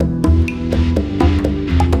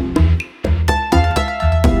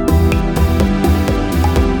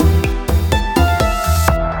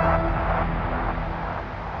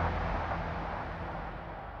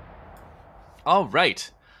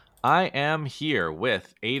right. I am here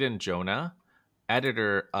with Aidan Jonah,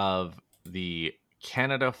 editor of the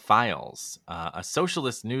Canada Files, a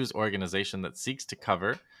socialist news organization that seeks to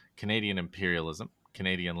cover Canadian imperialism,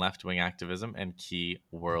 Canadian left-wing activism, and key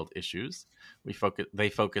world issues. They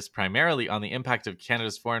focus primarily on the impact of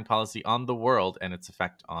Canada's foreign policy on the world and its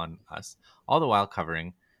effect on us, all the while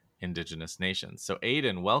covering Indigenous nations. So,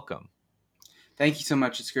 Aidan, welcome. Thank you so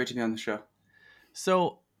much. It's great to be on the show.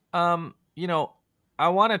 So, um, you know, I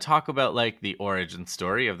want to talk about like the origin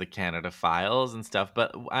story of the Canada Files and stuff,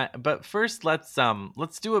 but first let's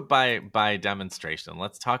do it by demonstration.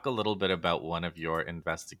 Let's talk a little bit about one of your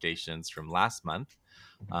investigations from last month.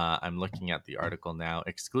 I'm looking at the article now.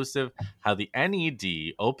 Exclusive: How the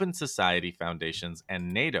NED, Open Society Foundations,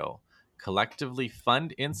 and NATO collectively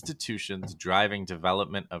fund institutions driving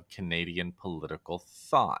development of Canadian political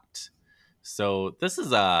thought. So this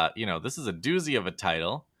is a doozy of a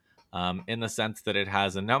title, in the sense that it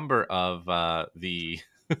has a number of the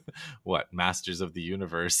what masters of the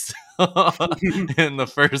universe in the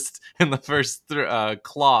first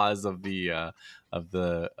clause of the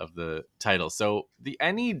title. So the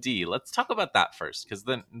NED, let's talk about that first, because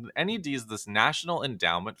the NED is this National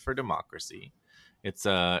Endowment for Democracy. It's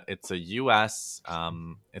a US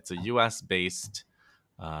based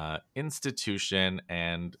institution,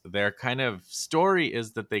 and their kind of story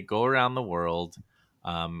is that they go around the world,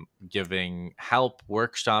 giving help,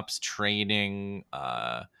 workshops, training,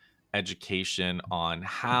 education on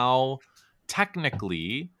how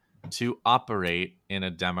technically to operate in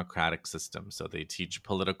a democratic system. So they teach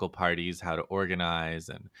political parties how to organize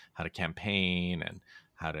and how to campaign and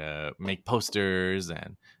how to make posters,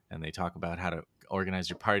 and they talk about how to organize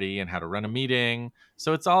your party and how to run a meeting.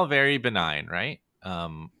 So it's all very benign, right?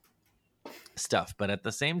 Stuff. But at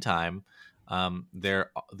the same time,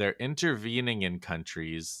 they're intervening in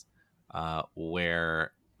countries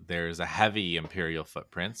where there's a heavy imperial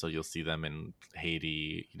footprint. So you'll see them in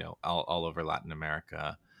Haiti, all over Latin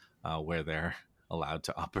America, where they're allowed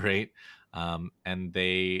to operate, and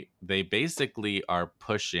they basically are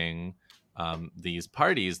pushing these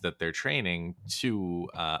parties that they're training to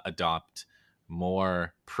adopt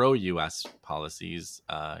more pro-U.S. policies,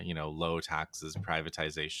 low taxes,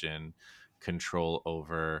 privatization, control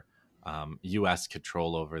over U.S.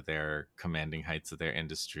 control over their commanding heights of their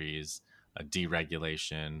industries,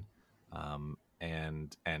 deregulation,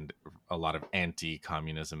 and a lot of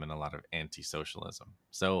anti-communism and a lot of anti-socialism.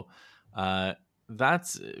 So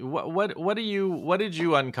that's what did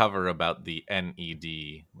you uncover about the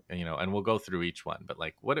NED? And we'll go through each one, but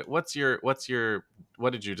like, what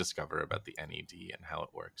did you discover about the NED and how it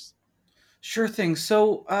works? Sure thing.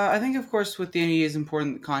 So I think, of course, with the NEA is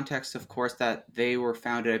important in the context, of course, that they were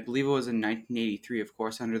founded, I believe it was in 1983, of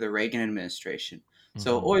course, under the Reagan administration.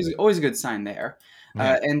 So Hmm. always a good sign there.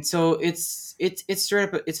 Yeah, And so it's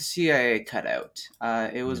straight up, it's a CIA cutout.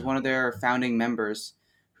 It was yeah, one of their founding members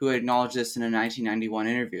who acknowledged this in a 1991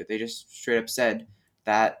 interview. They just straight up said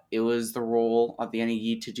that it was the role of the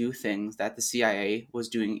NEE to do things that the CIA was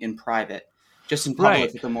doing in private, just in public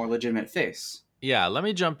right. with a more legitimate face. Yeah, let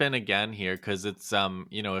me jump in again here, because it's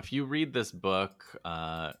if you read this book,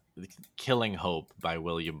 Killing Hope by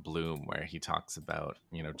William Bloom, where he talks about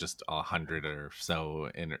just 100 or so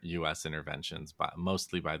in U.S. interventions, but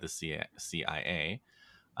mostly by the CIA.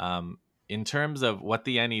 In terms of what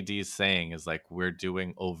the NED is saying is like, we're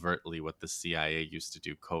doing overtly what the CIA used to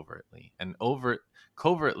do covertly, and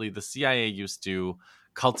covertly the CIA used to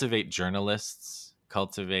cultivate journalists,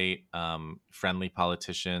 cultivate friendly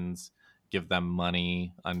politicians, give them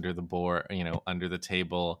money under the board, under the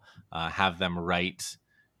table, have them write,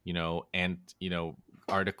 and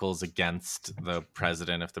articles against the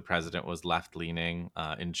president if the president was left leaning,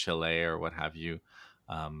 in Chile or what have you,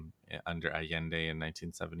 under Allende in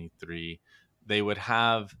 1973. They would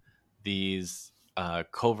have these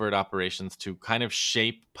covert operations to kind of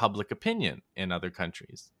shape public opinion in other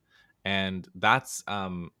countries, and that's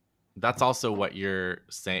also what you're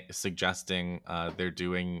suggesting they're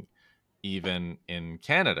doing even in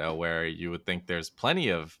Canada, where you would think there's plenty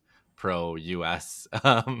of pro US,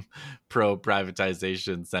 pro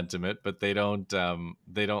privatization sentiment, but they don't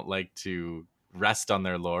like to rest on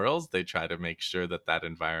their laurels. They try to make sure that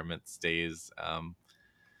environment stays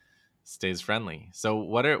friendly. So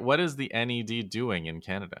what is the NED doing in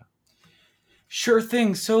Canada? Sure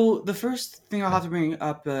thing. So the first thing I'll have to bring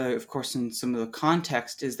up, of course, in some of the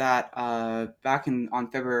context, is that back in on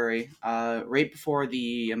February, right before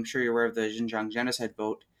I'm sure you're aware of the Xinjiang genocide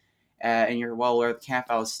vote, and you're well aware of the Camp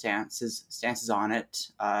Out's stances on it,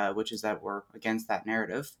 which is that we're against that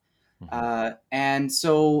narrative. Hmm. And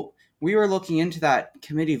so we were looking into that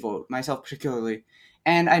committee vote, myself particularly,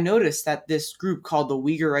 and I noticed that this group called the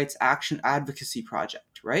Uyghur Rights Action Advocacy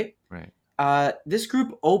Project, right? Right. This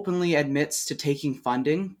group openly admits to taking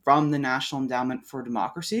funding from the National Endowment for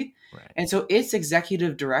Democracy, Right. and so its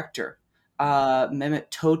executive director, Right. Mehmet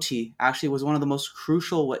Toti, actually was one of the most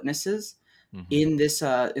crucial witnesses Mm-hmm. in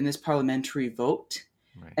this parliamentary vote.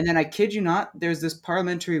 Right. And then I kid you not, there's this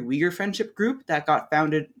parliamentary Uyghur friendship group that got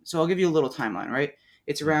founded. So I'll give you a little timeline, right?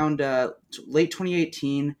 It's Yeah. around late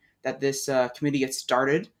 2018 that this committee gets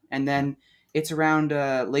started, and Yeah. then it's around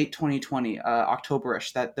late 2020,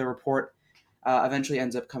 Octoberish, that the report eventually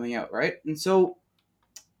ends up coming out, right? And so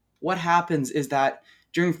what happens is that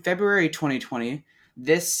during February 2020,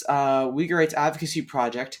 this Uyghur Rights Advocacy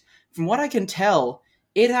Project, from what I can tell,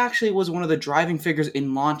 it actually was one of the driving figures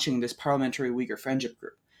in launching this parliamentary Uyghur friendship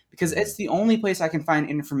group because Mm-hmm. it's the only place I can find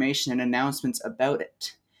information and announcements about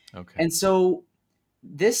it. Okay. And so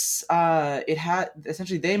this, it had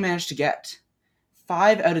essentially they managed to get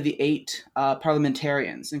 5 out of the 8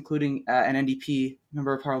 parliamentarians, including an NDP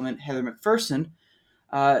member of Parliament, Heather McPherson,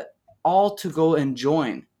 uh, all to go and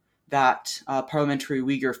join that parliamentary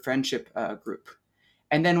Uyghur friendship group.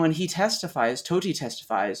 And then when he testifies, Toti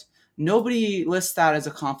testifies, nobody lists that as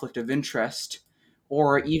a conflict of interest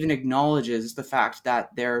or Right. even acknowledges the fact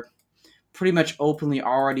that they're pretty much openly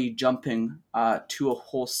already jumping to a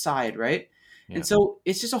whole side, right? And Yeah. so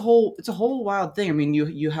it's a whole wild thing. I mean,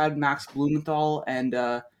 you had Max Blumenthal and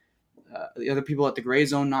the other people at the Gray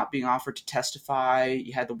Zone not being offered to testify.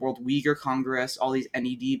 You had the World Uyghur Congress, all these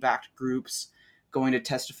NED-backed groups going to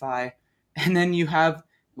testify, and then you have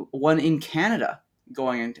one in Canada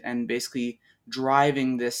going and basically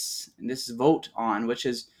driving this vote on, which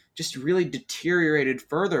has just really deteriorated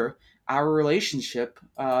further our relationship,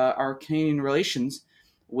 our Canadian relations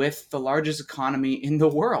with the largest economy in the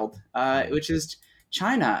world, Yeah. which is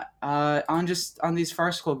China, on these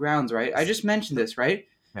farcical grounds, right? I just mentioned So, this, right?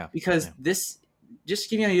 yeah. Because Yeah. this, just to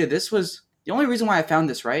give you an idea, this was the only reason why I found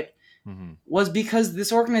this, right? Mm-hmm. Was because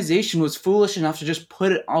this organization was foolish enough to just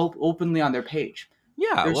put it all openly on their page.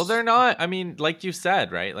 Yeah, well, they're There's not. I mean, like you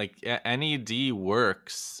said, right? Like NED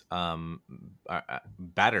works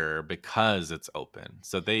better because it's open,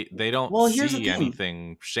 so they don't well, here's the see thing: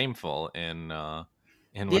 anything shameful in the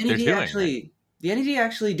what they're NED doing, right? actually, the NED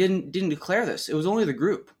actually didn't declare this. It was only the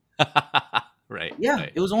group. Right, Yeah,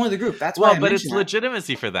 right. it was only the group. That's why Well, I but it's mentioned that.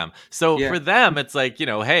 legitimacy for them. So Yeah, for them, it's like,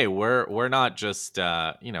 hey, we're not just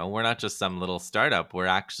we're not just some little startup. We're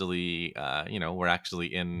actually we're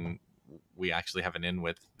actually in we actually have an in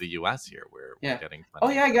with the US here. We're yeah. getting Oh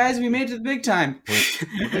funding yeah, from guys, we made it to the big time. we're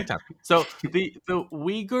the big time. So the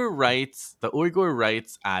Uyghur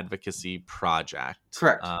Rights Advocacy Project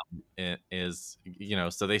Correct. is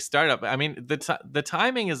so they start up. I mean the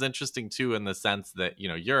timing is interesting too in the sense that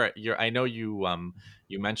you're I know you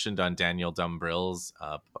mentioned on Daniel Dumbrill's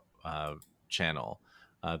channel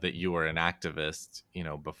that you were an activist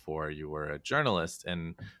before you were a journalist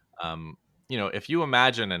and um, if you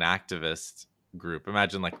imagine an activist group.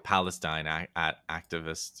 Imagine like Palestine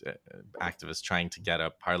activists trying to get a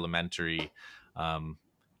parliamentary, um,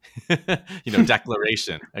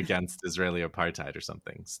 declaration against Israeli apartheid or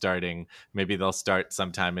something. Starting, maybe they'll start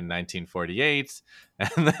sometime in 1948,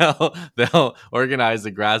 and they'll organize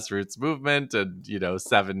a grassroots movement, and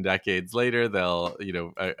 7 decades later, they'll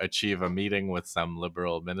achieve a meeting with some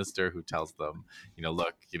liberal minister who tells them,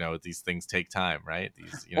 look, these things take time, right?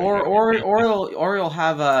 These, you Or got or or you'll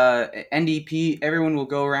have a NDP. Everyone will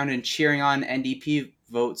go around and cheering on NDP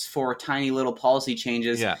votes for tiny little policy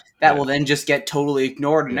changes yeah, that yeah, will then just get totally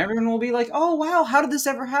ignored, and yeah. everyone will be like, "Oh wow, how did this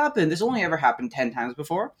ever happen? This only ever happened 10 times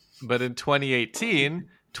before." But in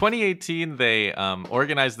 2018 they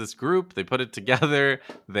organized this group, they put it together,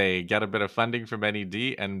 they get a bit of funding from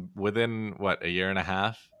NED, and within what, a year and a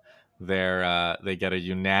half, they get a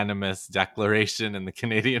unanimous declaration in the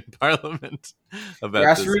Canadian Parliament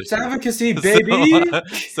about this Grassroots issue. advocacy, So baby.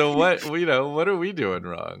 so what, what are we doing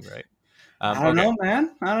wrong, right? I don't Okay. know,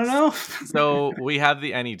 man. I don't know. So we have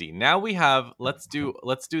the NED. Now we have let's do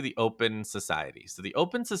the Open Society. So the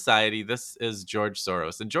Open Society, this is George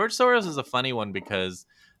Soros. And George Soros is a funny one because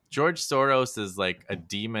George Soros is like a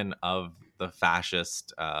demon of the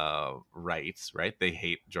fascist rights, right? They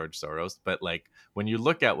hate George Soros, but like when you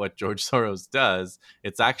look at what George Soros does,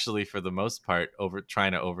 it's actually for the most part over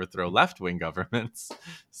trying to overthrow left-wing governments.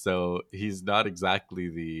 So he's not exactly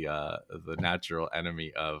the natural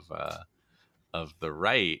enemy of the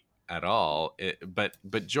right at all. But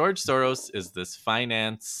George Soros is this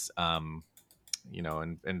finance,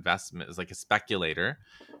 investment is like a speculator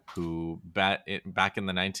who bet it back in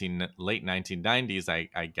the late 1990s.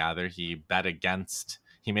 I gather he bet against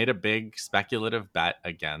he made a big speculative bet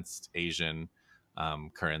against Asian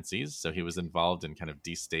currencies. So he was involved in kind of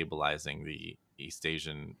destabilizing the East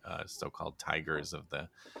Asian so-called tigers of the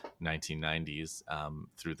 1990s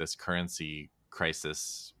through this currency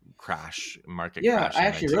crisis market Yeah, crash I in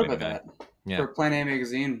actually wrote about 1999. that Yeah. for Plan A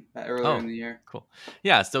magazine earlier in Oh, the year. cool.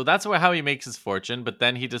 Yeah, so that's how he makes his fortune, but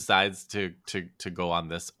then he decides to go on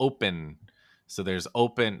this open. So there's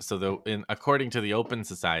open. So according to the open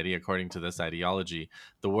society, according to this ideology,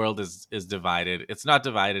 the world is divided. It's not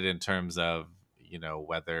divided in terms of,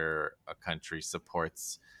 whether a country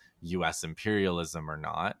supports U.S. imperialism or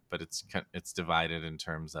not, but it's divided in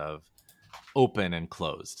terms of open and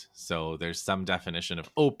closed. So there's some definition of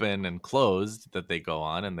open and closed that they go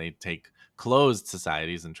on, and they take closed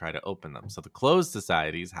societies and try to open them. So the closed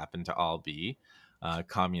societies happen to all be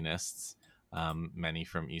communists, many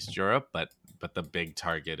from East Europe, but the big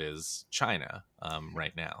target is China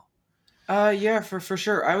right now. Yeah, for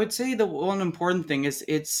sure. I would say the one important thing is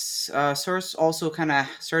its source also kind of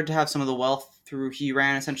started to have some of the wealth through he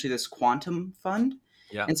ran essentially this quantum fund,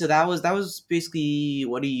 Yeah. and so that was basically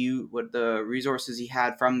what the resources he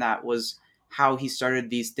had from that was how he started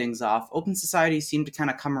these things off. Open society seemed to kind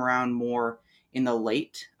of come around more in the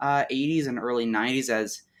late 80s and early 90s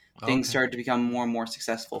as things Okay. started to become more and more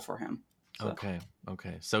successful for him. So. Okay.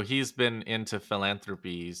 Okay. So he's been into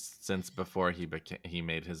philanthropy since before he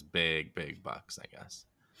made his big bucks, I guess.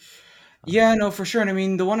 Yeah, no, for sure. And I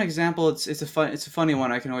mean, the one example, it's a funny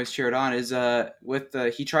one. I can always cheer it on. Is with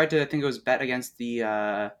he tried to, I think it was bet against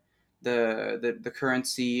the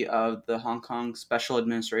currency of the Hong Kong Special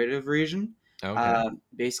Administrative Region, Okay.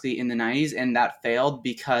 basically in the '90s, and that failed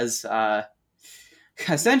because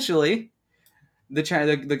essentially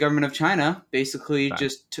the government of China basically Fine.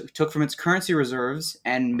 just took from its currency reserves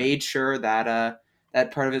and Right. made sure that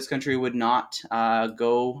that part of its country would not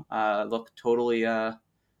go look totally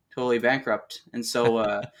bankrupt. And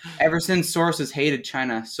so ever since sources hated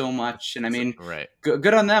China so much, and I mean, Right.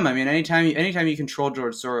 good on them. I mean, anytime you control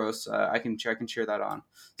George Soros, I can cheer that on.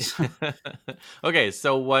 So, Okay,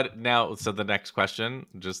 so what now? So the next question,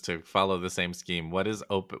 just to follow the same scheme, what is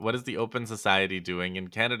open? What is the open society doing in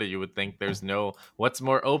Canada? You would think there's no what's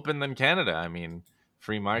more open than Canada. I mean,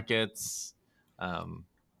 free markets, um,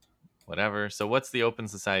 whatever. So what's the open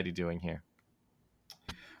society doing here?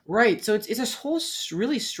 right. So it's this whole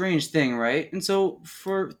really strange thing, right? And so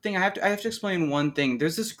for thing, I have to explain one thing.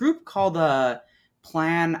 There's this group called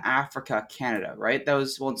Plan Africa Canada, right? That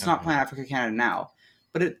was well, it's not Okay. Plan Africa Canada now,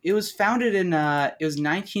 but it was founded in it was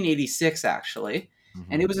 1986 actually,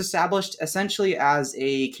 and Hmm. it was established essentially as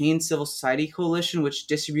a Canadian civil society coalition which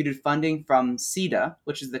distributed funding from CEDA,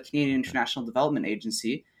 which is the Canadian Okay. International Development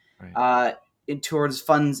Agency, Right. uh, towards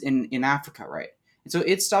funds in Africa, right? And so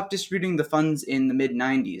it stopped distributing the funds in the mid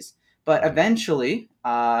 90s. But Right. eventually,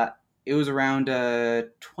 it was around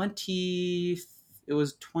 20, it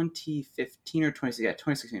was 2015 or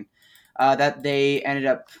 2016, that they ended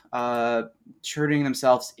up turning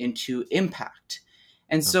themselves into Impact.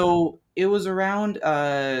 And Okay. so it was around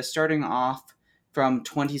starting off from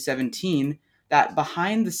 2017 that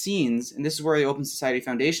behind the scenes, and this is where the Open Society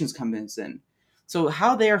Foundations comes in. So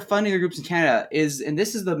how they are funding their groups in Canada is, and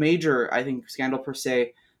this is the major, I think, scandal per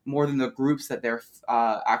se, more than the groups that they're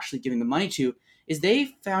actually giving the money to, is they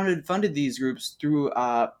funded these groups through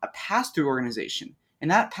a pass-through organization,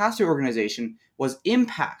 and that pass-through organization was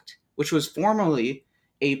Impact, which was formerly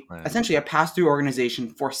a Right. essentially a pass-through organization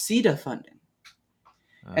for CEDA funding.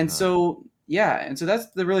 And Uh-huh. so yeah, and so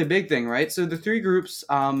that's the really big thing, right? So the three groups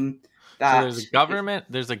So that there's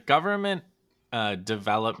a government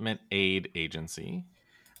development aid agency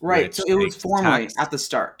right, so which it was takes formally tax. at the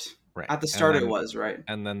start. Right. At the start, it was right.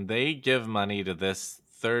 And then they give money to this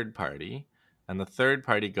third party, and the third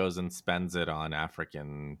party goes and spends it on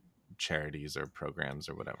African charities or programs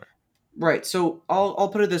or whatever. Right. So I'll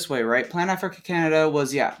put it this way, right? Plan Africa Canada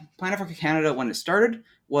was Plan Africa Canada when it started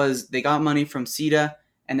was they got money from CEDA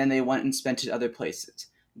and then they went and spent it other places.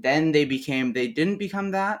 Then they didn't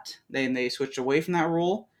become that. They switched away from that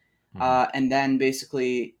role, Hmm. and then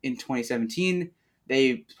basically in 2017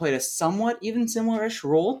 they played a somewhat even similar-ish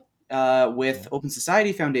role with Yeah. Open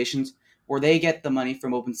Society Foundations, where they get the money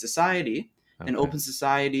from Open Society. Then Okay. Open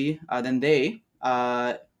Society, then they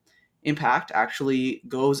Impact actually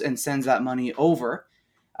goes and sends that money over.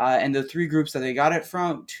 And the three groups that they got it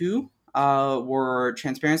from were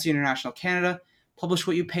Transparency International Canada, Publish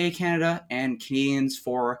What You Pay Canada, and Canadians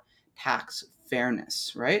for Tax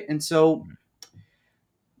Fairness, right? And so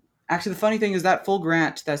actually, the funny thing is that full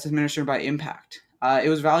grant that's administered by Impact, it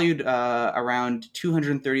was valued around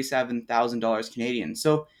 $237,000 Canadian.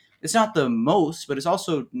 So it's not the most, but it's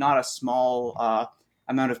also not a small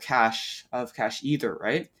amount of cash either,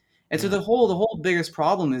 right? And so Yeah. the whole biggest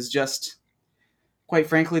problem is just, quite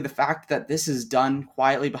frankly, the fact that this is done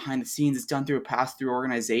quietly behind the scenes. It's done through a pass-through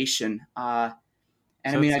organization. And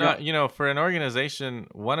I So mean, it's I don't. not, you know, for an organization,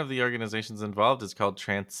 one of the organizations involved is called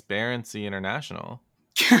Transparency International,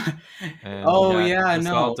 and Oh yet yeah, this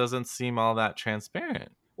all no. doesn't seem all that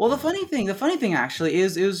transparent. Well, You know. the funny thing actually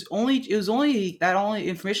is it was only that only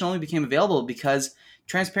information only became available because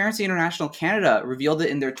Transparency International Canada revealed it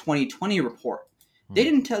in their 2020 report. They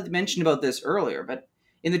Hmm. didn't mention about this earlier, but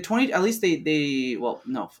in the 20 at least they well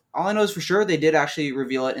no, all I know is for sure they did actually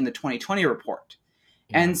reveal it in the 2020 report.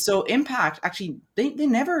 Yeah. And so Impact actually they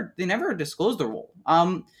never disclosed the role.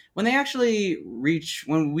 When they actually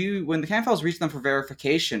when the Can Files reached them for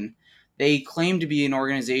verification, they claim to be an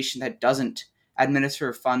organization that doesn't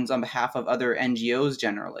administer funds on behalf of other NGOs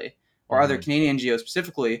generally, or other Hmm. Canadian NGOs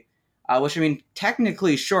specifically. Which I mean,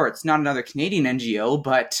 technically, sure, it's not another Canadian NGO,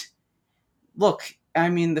 but look, I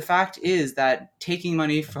mean, the fact is that taking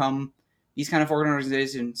money from these kind of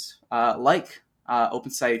organizations, like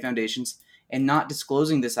Open Society Foundations, and not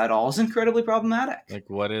disclosing this at all is incredibly problematic. Like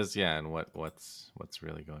what is, yeah, and what's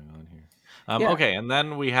really going on here? Yeah, Okay, and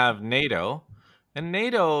then we have NATO, and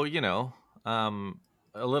NATO, you know,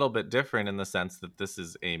 a little bit different in the sense that this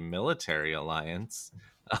is a military alliance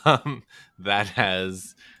that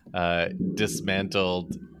has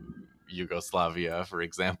dismantled Yugoslavia, for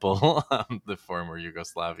example, the former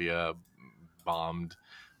Yugoslavia, bombed,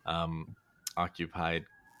 um, occupied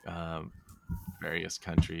um, various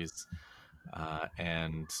countries,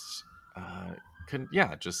 and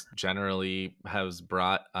yeah, just generally has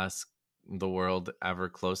brought us, the world, ever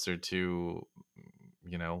closer to,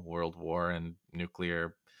 you know, world war and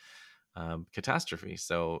nuclear catastrophe.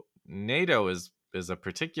 So NATO is a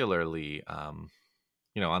particularly,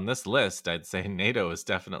 you know, on this list, I'd say NATO is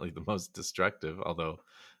definitely the most destructive. Although,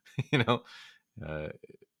 you know, uh,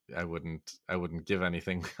 I wouldn't give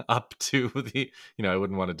anything up to the, you know, I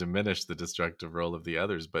wouldn't want to diminish the destructive role of the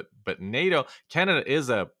others, but NATO, Canada is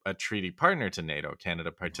a treaty partner to NATO.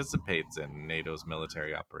 Canada participates in NATO's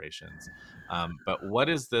military operations. But what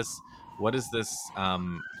is this what is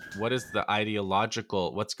the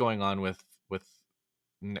ideological, what's going on with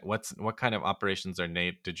what kind of operations are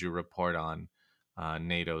NATO, did you report on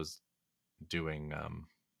NATO's doing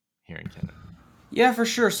here in Canada? yeah, for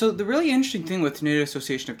sure. So the really interesting thing with NATO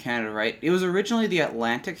Association of Canada, right? It was originally the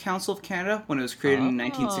Atlantic Council of Canada when it was created in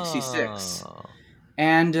 1966. Oh.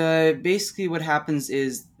 And basically, what happens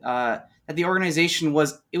is that the organization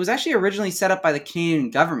was actually originally set up by the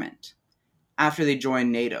Canadian government after they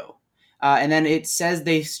joined NATO. And then it says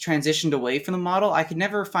they transitioned away from the model. I could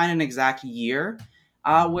never find an exact year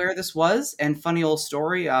where this was. And funny old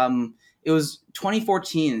story, it was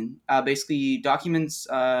 2014. Basically, documents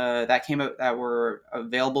that came out that were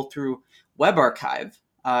available through Web Archive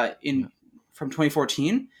Yeah. in from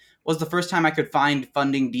 2014 was the first time I could find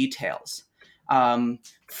funding details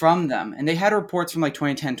from them. And they had reports from like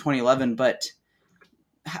 2010, 2011, but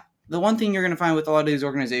the one thing you're going to find with a lot of these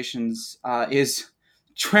organizations is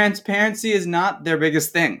transparency is not their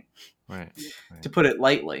biggest thing, Right. Right. to put it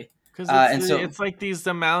lightly. Because And so, it's like these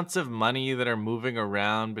amounts of money that are moving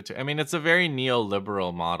around between. I mean, it's a very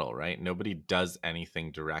neoliberal model, right? Nobody does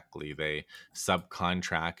anything directly. They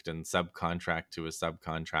subcontract and subcontract to a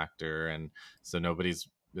subcontractor, and so nobody's.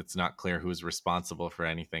 It's not clear who's responsible for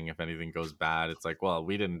anything. If anything goes bad, it's like, well,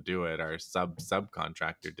 we didn't do it. Our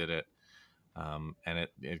subcontractor did it, and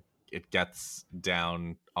it gets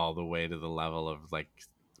down all the way to the level of like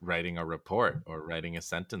writing a report or writing a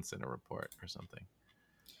sentence in a report or something.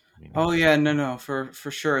 I mean, oh it's yeah, no, no, for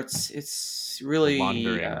sure, it's really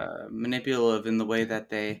laundering. manipulative in the way that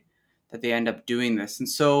they end up doing this. And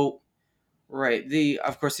so, right, the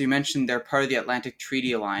of course you mentioned they're part of the Atlantic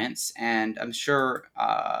Treaty Alliance, and I'm sure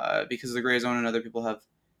because of the Gray Zone and other people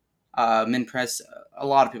have Min Press, a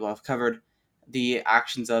lot of people have covered the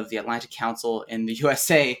actions of the Atlantic Council in the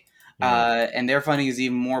USA, Yeah. and their funding is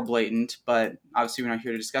even more blatant. But obviously, we're not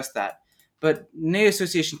here to discuss that. But NATO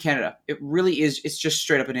Association Canada, it really is. It's just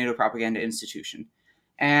straight up a NATO propaganda institution,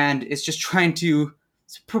 and it's just trying to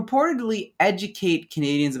purportedly educate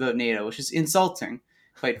Canadians about NATO, which is insulting,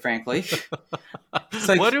 quite frankly. It's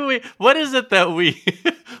like, What is it that we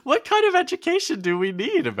what kind of education do we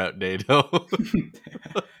need about NATO?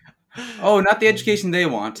 oh, not the education they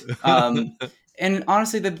want. And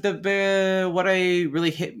honestly, the what I really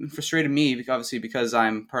hit and frustrated me, obviously because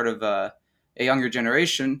I'm part of a younger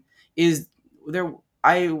generation, is there.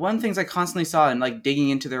 I one things I constantly saw in like digging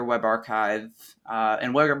into their web archive,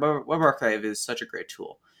 and web archive is such a great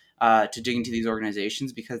tool to dig into these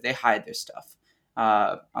organizations because they hide their stuff,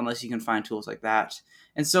 unless you can find tools like that.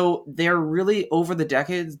 And so they're really, over the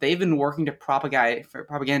decades, they've been working to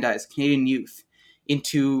propagandize Canadian youth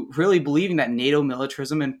into really believing that NATO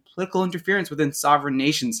militarism and political interference within sovereign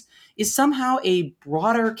nations is somehow a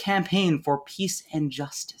broader campaign for peace and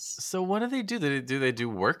justice. So what do they do? Do they do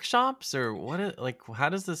workshops, or like how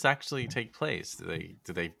does this actually take place?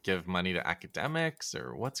 Do they give money to academics,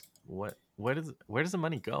 or where does the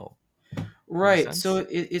money go? Do you have a Right. So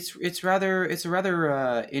sense? it's a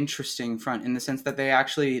rather interesting front in the sense that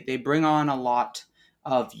they bring on a lot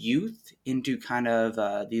of youth into kind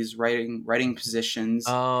of these writing positions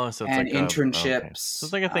Oh, so it's and like a okay. So it's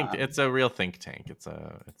internships. like a think. It's a real think tank. It's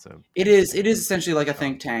a It think is tank it is essentially like a job.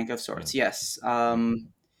 think tank of Yeah. sorts. Yes. Yeah.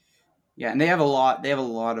 Yeah, and they have a lot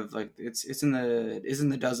of like it's in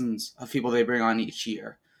the dozens of people they bring on each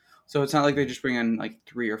year. So it's not like they just bring in like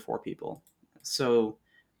 3 or 4 people. So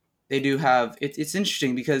they do have it's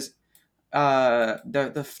interesting because again,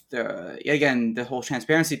 the whole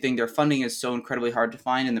transparency thing, their funding is so incredibly hard to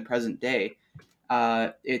find in the present day.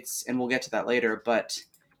 It's and we'll get to that later, but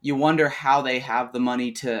you wonder how they have the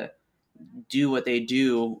money to do what they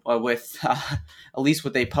do with at least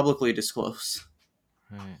what they publicly disclose.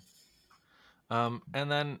 Right. And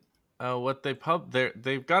then what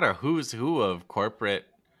they've got a who's who of corporate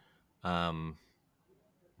um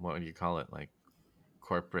what would you call it, like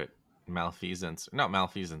corporate malfeasance, not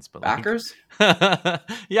malfeasance, but like Backers.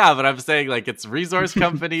 yeah, but I'm saying like it's resource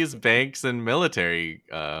companies, banks, and military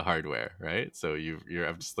hardware, right? So you're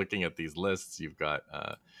I'm just looking at these lists. You've got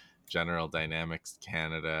General Dynamics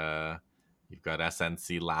Canada, you've got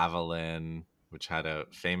SNC Lavalin, which had a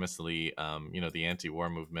famously the anti-war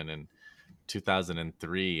movement in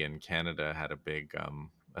 2003 in Canada, had a big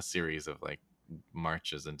a series of like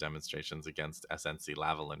marches and demonstrations against SNC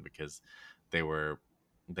Lavalin because they were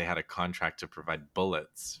they had a contract to provide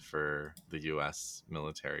bullets for the U.S.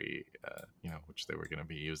 military, which they were going to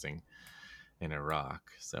be using in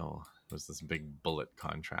Iraq. So it was this big bullet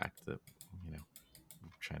contract that you know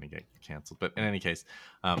trying to get canceled. But in any case,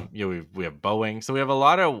 we have Boeing, so we have a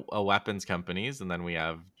lot of weapons companies, and then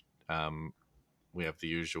um, we have the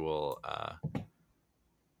usual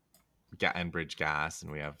Enbridge gas,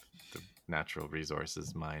 and we have the natural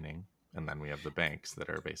resources mining, and then we have the banks that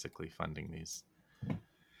are basically funding these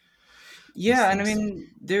Yeah, and I things. mean,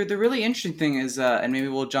 the really interesting thing is, and maybe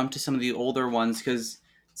we'll jump to some of the older ones because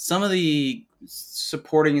some of the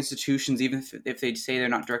supporting institutions, even if they say they're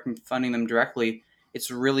not directly funding them directly, it's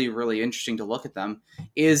really really interesting to look at them.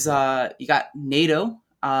 Is you got NATO,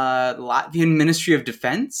 Latvian Ministry of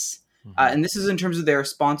Defense, Mm-hmm. and this is in terms of their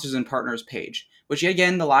sponsors and partners page. Which yet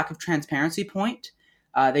again, the lack of transparency point.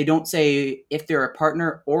 They don't say if they're a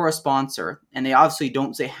partner or a sponsor, and they obviously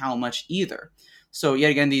don't say how much either. So yet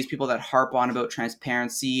again, these people that harp on about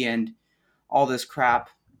transparency and all this crap,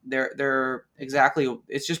 they're exactly,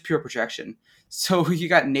 it's just pure projection. So you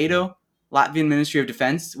got NATO, Latvian Ministry of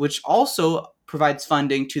Defense, which also provides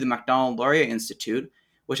funding to the Macdonald Laurier Institute,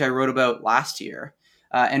 which I wrote about last year.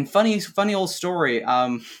 And funny old story.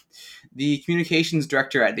 The communications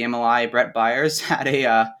director at the MLI, Brett Byers, had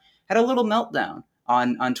a little meltdown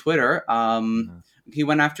on Twitter. Uh-huh. He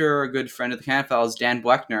went after a good friend of the Canfiles, Dan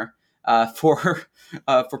Bleckner, for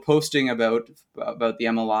posting about the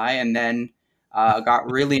MLI, and then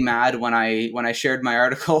got really mad when I shared my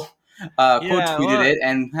article, quote Yeah, tweeted well, it,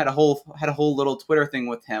 and had a whole little Twitter thing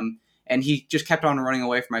with him, and he just kept on running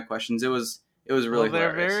away from my questions. It was well, really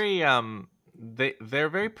hilarious. they're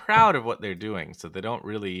very proud of what they're doing, so they don't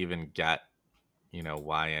really even get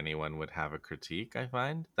why anyone would have a critique. I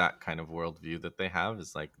find that kind of worldview that they have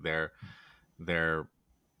is like they're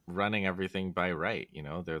running everything by right.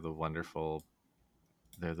 They're the wonderful,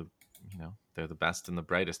 they're the they're the best and the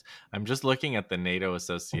brightest. I'm just looking at the NATO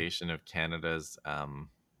Association of Canada's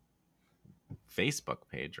Facebook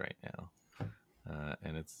page right now,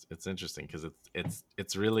 and it's interesting because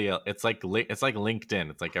it's really it's like LinkedIn.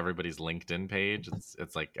 It's like everybody's LinkedIn page.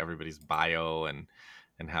 It's like everybody's bio and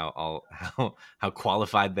how all how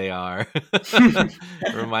qualified they are.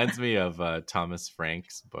 It reminds me of Thomas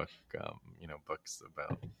Frank's book. Books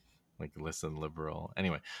about like listen liberal.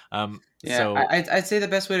 Anyway, Yeah, so I'd say the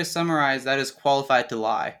best way to summarize that is qualified to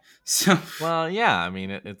lie. So well, yeah. I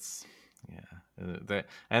mean, it's yeah,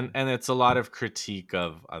 and it's a lot of critique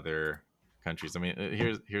of other countries. I mean,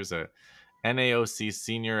 here's a NAOC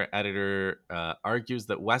senior editor argues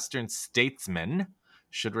that Western statesmen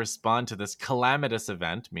should respond to this calamitous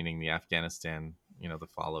event, meaning the Afghanistan,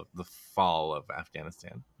 the fall of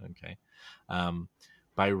Afghanistan. Okay, um,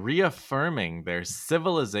 by reaffirming their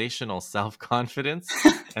civilizational self-confidence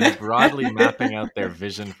and broadly mapping out their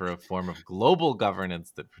vision for a form of global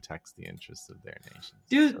governance that protects the interests of their nations.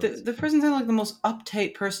 Dude, So it's the president's like the most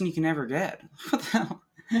uptight person you can ever get. What the hell?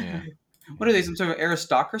 yeah. What are Yeah. they, some sort of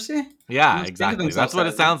aristocracy? They Yeah, must think of exactly. That's themselves what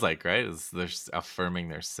as it it. sounds like, right? Is they're affirming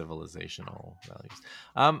their civilizational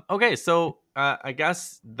values. Okay, so I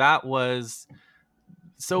guess that was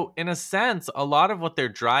so in a sense, a lot of what they're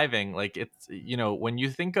driving, like it's when you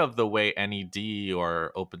think of the way NED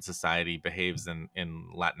or open society behaves in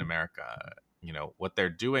Latin America, what they're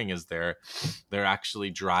doing is they're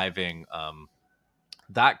actually driving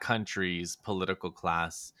that country's political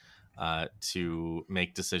class to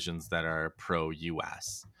make decisions that are pro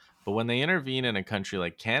US. But when they intervene in a country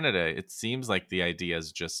like Canada, it seems like the idea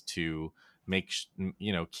is just to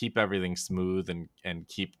keep everything smooth and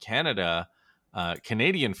keep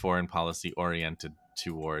Canadian foreign policy oriented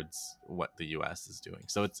towards what the US is doing.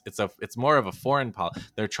 So it's more of a foreign policy.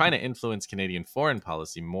 They're trying to influence Canadian foreign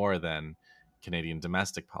policy more than Canadian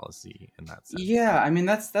domestic policy in that sense. Yeah, I mean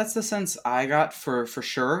that's the sense I got for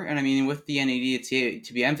sure. And I mean with the NAD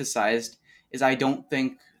to be emphasized is I don't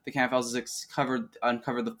think the Canfels has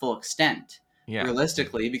uncovered the full extent Yeah. Yeah.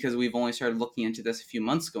 realistically because we've only started looking into this a few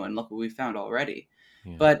months ago and look what we found already.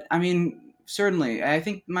 Yeah. But I mean certainly I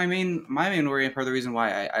think my main worry and part of the reason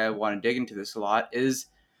why I want to dig into this a lot is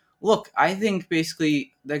look, I think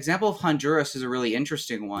basically the example of Honduras is a really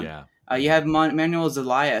interesting one. Yeah. You Yeah. have Manuel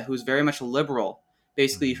Zelaya, who's very much a liberal,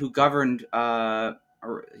 basically, Mhm. who governed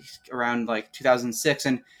around like 2006.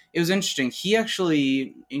 And it was interesting. He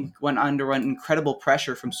actually underwent incredible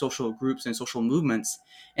pressure from social groups and social movements.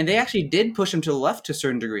 And they actually did push him to the left to a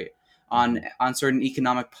certain degree Mhm. on certain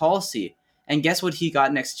economic policy. And guess what he got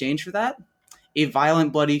in exchange for that? A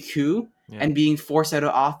violent, bloody coup Yeah. and being forced out of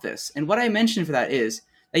office. And what I mentioned for that is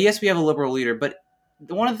that yes, we have a liberal leader, but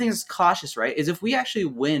one of the things that's cautious, right, is if we actually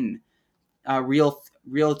win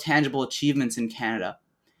real tangible achievements in Canada,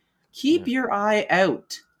 Yeah. keep your eye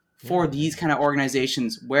out Yeah. for Yeah. these kind of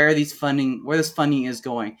organizations where this funding is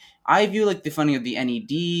going. I view like the funding of the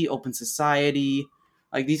NED, Open Society,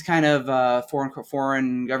 like these kind of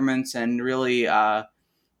foreign governments and really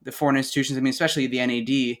the foreign institutions. I mean, especially the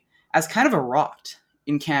NED, as kind of a rot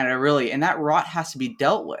in Canada, really, and that rot has to be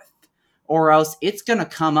dealt with, or else it's going to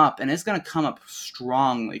come up, and it's going to come up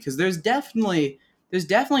strongly because there's definitely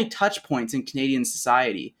touch points in Canadian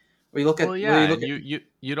society where you look Well, at where yeah, you look and at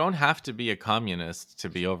you don't have to be a communist to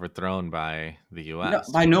be overthrown by the no, US,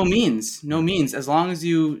 by no right? means, no Yeah. means. As long as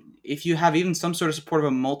if you have even some sort of support of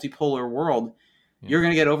a multipolar world, Yeah. you're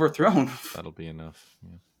going to get overthrown. That'll be enough.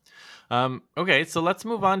 Yeah. Okay, so let's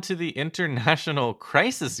move on to the International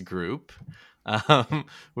Crisis Group,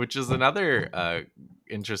 which is another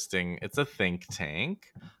interesting. It's a think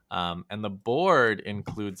tank, and the board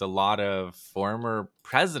includes a lot of former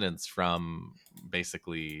presidents from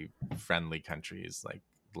basically friendly countries. Like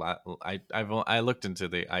I looked into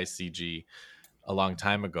the ICG a long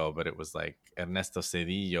time ago, but it was like Ernesto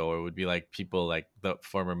Cedillo, or it would be like people like the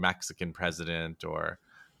former Mexican president or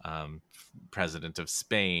president of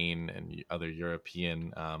Spain and other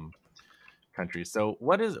European countries. So,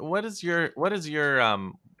 what is your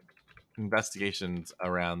investigations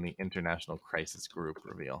around the International Crisis Group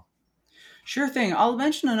reveal? Sure thing. I'll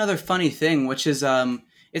mention another funny thing, which is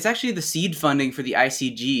it's actually the seed funding for the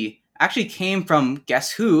ICG actually came from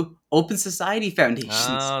guess who? Open Society Foundations,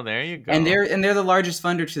 Oh, there you and go. they're the largest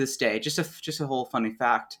funder to this day. Just a whole funny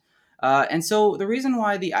fact. And so the reason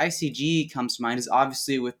why the ICG comes to mind is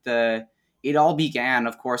obviously with the it all began,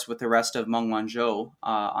 of course, with the arrest of Meng Wanzhou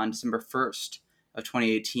on December 1st of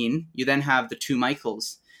 2018. You then have the two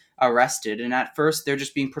Michaels arrested, and at first they're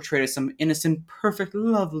just being portrayed as some innocent, perfect,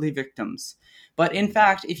 lovely victims. But in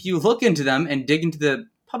fact, if you look into them and dig into the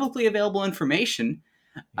publicly available information,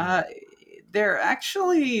 Yeah, uh, they're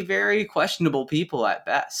actually very questionable people at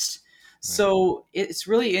best. right. So it's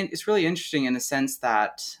really interesting in the sense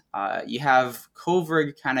that you have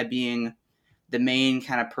Kovrig kind of being the main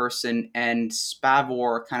kind of person, and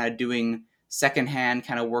Spavor kind of doing secondhand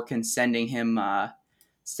kind of work and sending him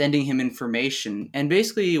information. And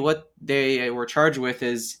basically, what they were charged with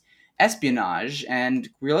is espionage. And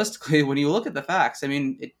realistically, when you look at the facts, I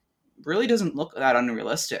mean, it really doesn't look that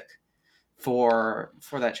unrealistic for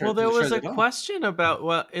that Well, for there the was charge a they go. question about,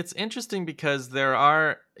 well, it's interesting because there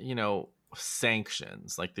are,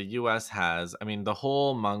 sanctions like the US has. I mean, the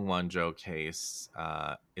whole Meng Wanzhou case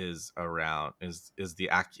is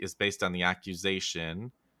based on the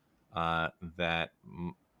accusation that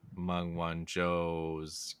Meng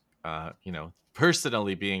Wanzhou's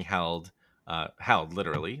personally being held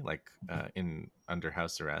literally like in under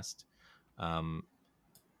house arrest. Um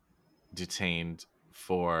detained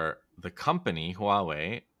for the company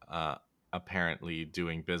Huawei apparently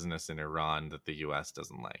doing business in Iran that the U.S.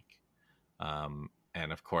 doesn't like.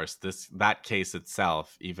 And of course, that case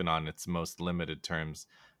itself, even on its most limited terms,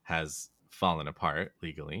 has fallen apart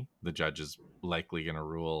legally. The judge is likely going to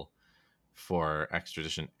rule for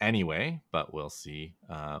extradition anyway, but we'll see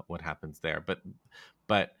what happens there.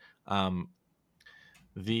 But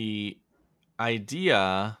the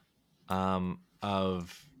idea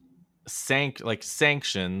of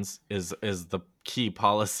sanctions is the key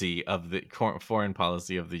policy of the foreign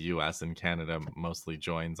policy of the US, and Canada mostly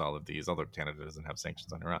joins all of these, although Canada doesn't have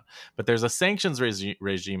sanctions on Iran. But there's a sanctions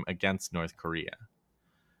regime against North Korea.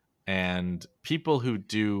 And people who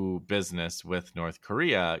do business with North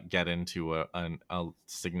Korea get into a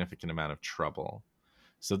significant amount of trouble.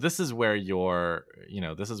 So this is where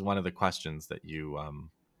this is one of the questions that you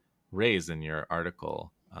raise in your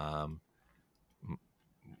article.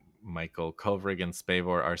 Michael Kovrig and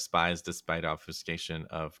Spavor are spies despite obfuscation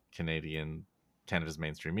of Canada's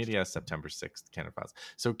mainstream media, September 6th, Canada Files.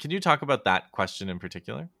 So can you talk about that question in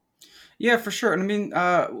particular? Yeah, for sure. And I mean,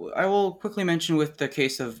 I will quickly mention with the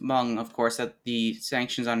case of Meng, of course, that the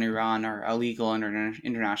sanctions on Iran are illegal under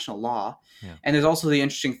international law. Yeah. And there's also the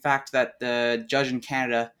interesting fact that the judge in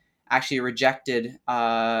Canada actually rejected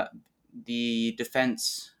the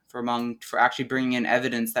defense for Meng for actually bringing in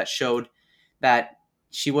evidence that showed that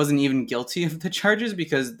she wasn't even guilty of the charges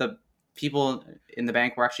because the people in the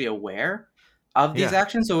bank were actually aware of these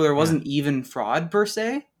actions. So there wasn't even fraud per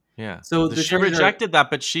se. Yeah. So the she rejected that,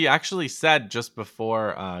 but she actually said just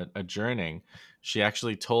before adjourning, she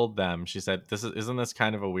actually told them, she said, isn't this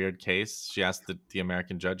kind of a weird case? She asked the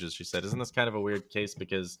American judges, she said, isn't this kind of a weird case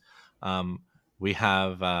because we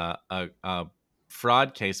have a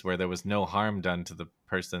fraud case where there was no harm done to the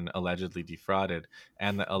person allegedly defrauded,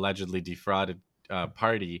 and the allegedly defrauded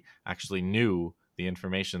party actually knew the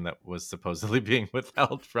information that was supposedly being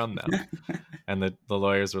withheld from them. And the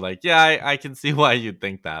lawyers were like, yeah, I can see why you'd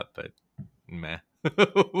think that, but meh.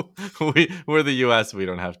 We're the US, we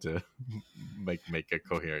don't have to make a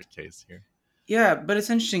coherent case here. Yeah, but it's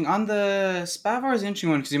interesting. On the Spavor is an interesting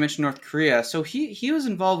one because you mentioned North Korea. So he was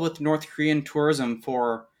involved with North Korean tourism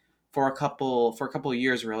for a couple of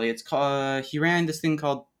years really. It's called he ran this thing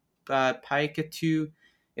called Paikatu,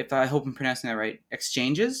 if I hope I'm pronouncing that right,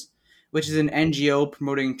 Exchanges, which is an NGO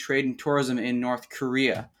promoting trade and tourism in North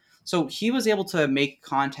Korea. So he was able to make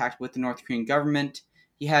contact with the North Korean government.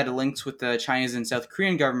 He had links with the Chinese and South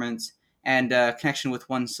Korean governments and a connection with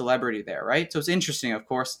one celebrity there, right? So it's interesting, of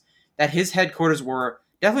course, that his headquarters were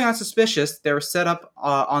definitely not suspicious. They were set up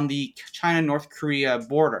on the China-North Korea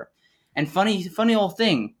border. And funny old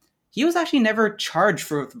thing, he was actually never charged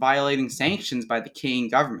for violating sanctions by the Canadian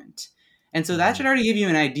government. And so that should already give you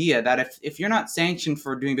an idea that if you're not sanctioned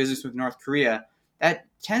for doing business with North Korea, that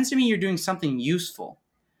tends to mean you're doing something useful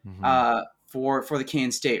for the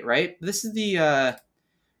Canadian state, right? This is the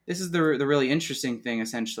really interesting thing,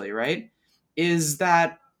 essentially, right? Is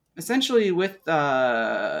that essentially with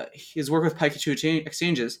his work with Pikachu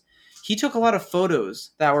Exchanges, he took a lot of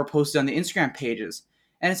photos that were posted on the Instagram pages,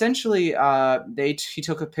 and essentially he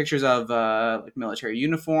took pictures of like military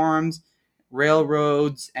uniforms,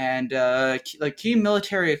 railroads, and like key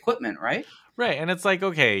military equipment, right? Right, and it's like,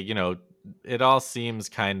 okay, it all seems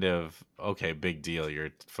kind of okay, big deal. You're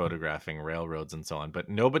photographing railroads and so on, but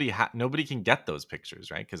nobody can get those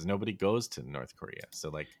pictures, right? Because nobody goes to North Korea. So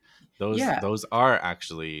like those are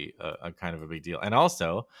actually a kind of a big deal. And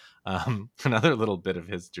also, another little bit of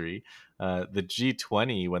history: the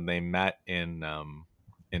G20, when they met in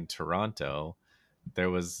Toronto, there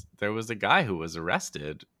was a guy who was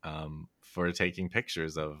arrested for taking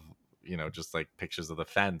pictures of just like pictures of the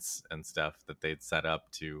fence and stuff that they'd set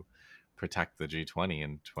up to protect the G20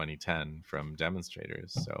 in 2010 from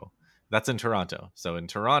demonstrators. So that's in Toronto. So in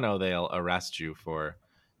Toronto, they'll arrest you for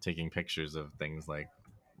taking pictures of things like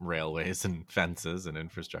railways and fences and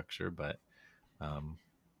infrastructure, but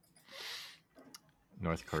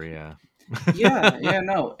North Korea.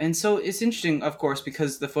 No. And so it's interesting, of course,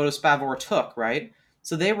 because the photos Spavor took, right?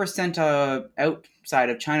 So they were sent outside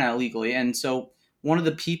of China illegally. And so one of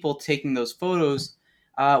the people taking those photos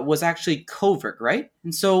was actually Kovrig, right?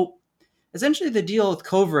 And so essentially the deal with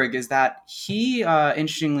Kovrig is that he,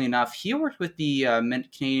 interestingly enough, he worked with the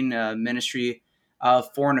Canadian Ministry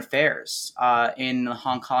of Foreign Affairs in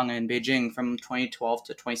Hong Kong and Beijing from 2012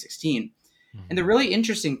 to 2016. And the really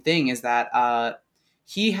interesting thing is that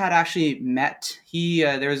he had actually met.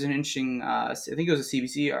 There was an interesting, I think it was a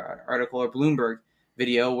CBC article or Bloomberg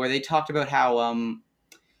video where they talked about how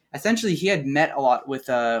essentially he had met a lot with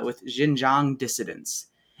Xinjiang dissidents,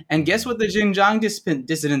 And guess Mhm. what the Xinjiang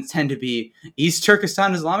dissidents tend to be? East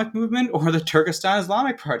Turkestan Islamic Movement or the Turkestan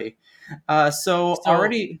Islamic Party. So So,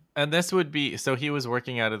 already, and this would be, so he was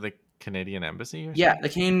working out of the Canadian embassy, you're yeah, saying? the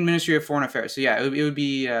Canadian Ministry of Foreign Affairs. So yeah, it would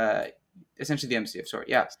be essentially the embassy of sort.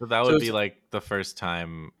 Yeah. So that So would it's, be like the first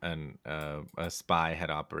time a spy had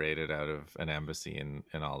operated out of an embassy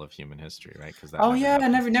in all of human history, right? Because that oh never yeah,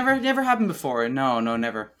 happened before. never happened before. No, no,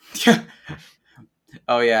 never.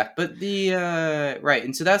 Oh yeah, but the right,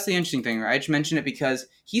 and so that's the interesting thing, right? I just mentioned it because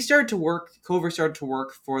he started to work. Cover started to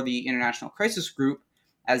work for the International Crisis Group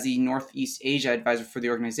as the Northeast Asia advisor for the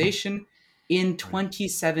organization in Right.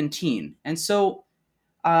 2017, and so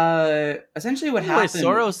essentially what By the way, happened.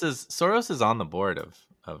 Soros is on the board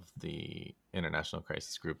of the International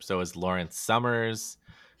Crisis Group. So is Lawrence Summers,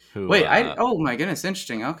 who Wait, I oh my goodness,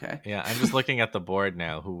 interesting. Okay. yeah, I'm just looking at the board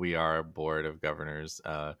now, who we are, board of governors.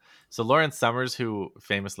 So Lawrence Summers, who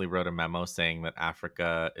famously wrote a memo saying that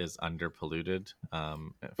Africa is underpolluted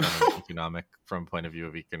from point of view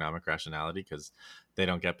of economic rationality because they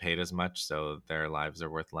don't get paid as much, so their lives are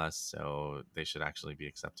worth less. So they should actually be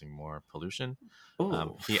accepting more pollution.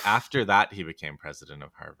 Oh, He after that he became president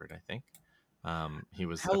of Harvard, I think. He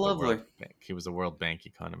was how at the lovely. World Bank. He was a World Bank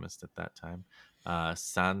economist at that time.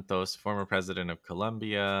 Santos, former president of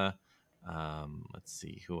Colombia. Let's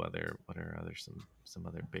see what are other some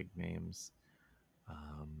other big names.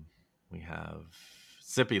 Um, we have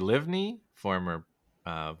Tzipi Livni, former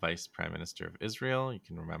vice prime minister of Israel. You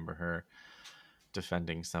can remember her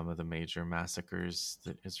defending some of the major massacres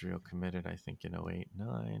that Israel committed, I think in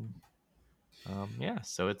 08-09. Yeah,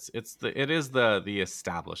 so it is the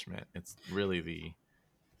establishment. It's really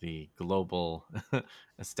the global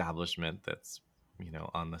establishment that's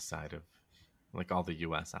on the side of like all the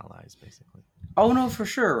U.S. allies, basically. Oh no, for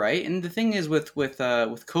sure, right? And the thing is with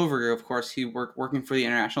Cover, of course, he working for the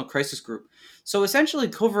International Crisis Group. So essentially,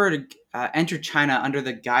 Cover entered China under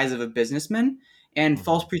the guise of a businessman and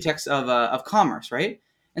false Hmm. pretext of commerce, right?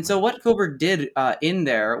 And so Right. what Cover did in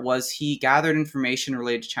there was he gathered information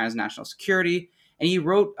related to China's national security, and he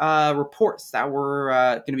wrote reports that were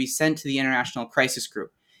going to be sent to the International Crisis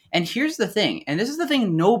Group. And here's the thing, and this is the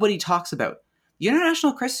thing nobody talks about: the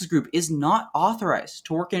International Crisis Group is not authorized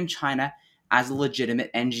to work in China as a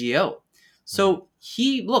legitimate NGO. Right. So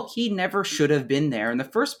he never should have been there in the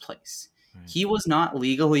first place. Right. He was not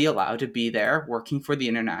legally allowed to be there working for the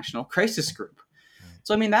International Crisis Group. Right.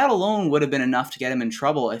 So I mean that alone would have been enough to get him in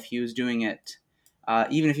trouble if he was doing it,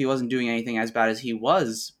 even if he wasn't doing anything as bad as he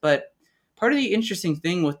was. But part of the interesting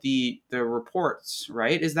thing with the reports,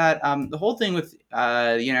 right, is that the whole thing with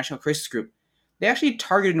the International Crisis Group, they actually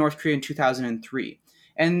targeted North Korea in 2003.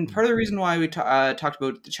 And part of the reason why we talked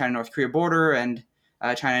about the China North Korea border and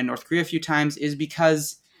China and North Korea a few times is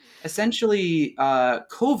because essentially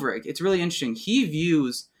Kovrig, it's really interesting. He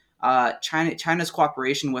views China's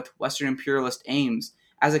cooperation with Western imperialist aims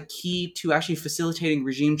as a key to actually facilitating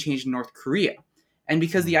regime change in North Korea. And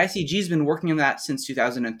because the Mm. ICG has been working on that since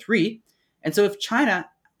 2003, and so if China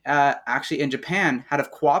actually and Japan had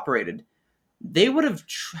have cooperated, they would have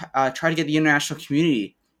tried to get the international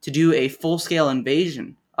community to do a full scale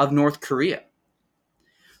invasion of North Korea.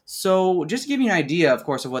 So, just to give you an idea, of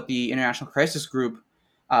course, of what the International Crisis Group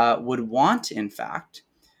would want, in fact,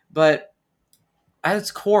 but at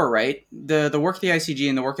its core, right, the work of the ICG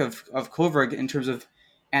and the work of Kovrig in terms of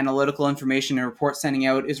analytical information and report sending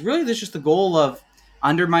out is really just the goal of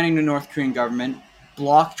undermining the North Korean government,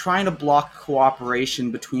 trying to block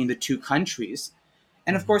cooperation between the two countries,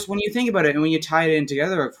 and of Mhm. course, when you think about it and when you tie it in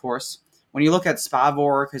together, of course, when you look at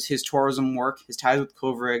Spavor, because his tourism work, his ties with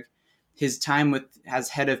Kovrig, his time with as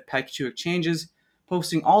head of Pikachu Exchanges,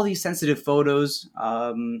 posting all these sensitive photos,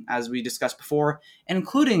 as we discussed before, and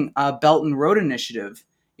including Belt and Road Initiative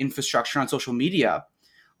infrastructure on social media.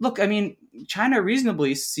 Look, I mean, China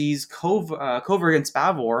reasonably sees Kovrig and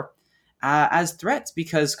Spavor as threats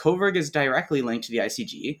because Kovrig is directly linked to the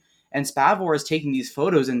ICG, and Spavor is taking these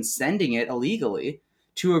photos and sending it illegally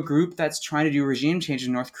to a group that's trying to do regime change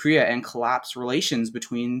in North Korea and collapse relations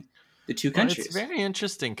between the two Well, it's countries. very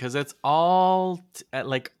interesting because it's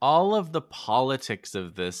like all of the politics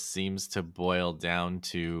of this seems to boil down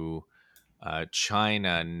to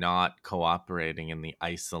China not cooperating in the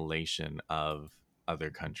isolation of other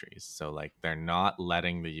countries. So, like, they're not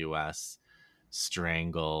letting the U.S.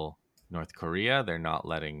 strangle North Korea. They're not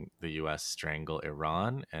letting the U.S. strangle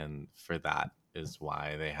Iran, and for that is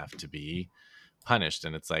why they have to be punished.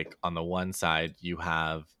 And it's like on the one side you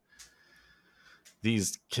have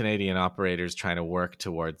these Canadian operators trying to work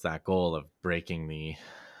towards that goal of breaking the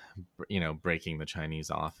Chinese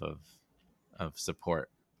off of support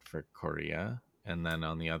for Korea. And then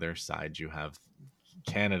on the other side, you have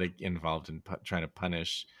Canada involved in trying to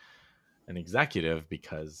punish an executive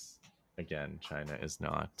because, again, China's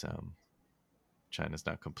not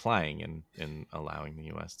complying in allowing the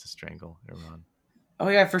U.S. to strangle Iran. Oh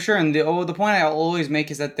yeah, for sure. And the point I'll always make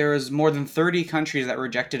is that there is more than 30 countries that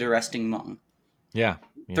rejected arresting Meng. Yeah,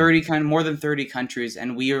 yeah, 30 more than 30 countries,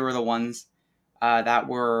 and we were the ones that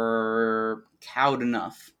were cowed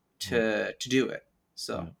enough yeah, to do it.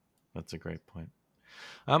 So yeah. That's a great point.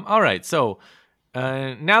 All right, so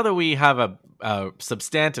now that we have a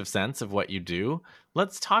substantive sense of what you do,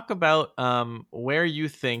 let's talk about where you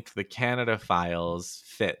think the Canada Files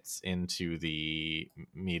fits into the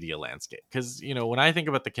media landscape. Because when I think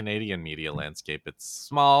about the Canadian media landscape, it's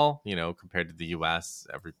small, compared to the U.S.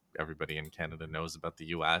 Everybody in Canada knows about the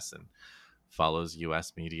U.S. and follows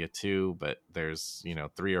U.S. media too. But there's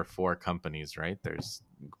 3 or 4 companies, right? There's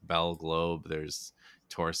Bell Globe, there's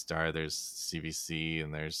Torstar, there's CBC,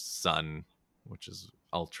 and there's Sun, which is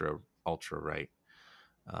ultra right.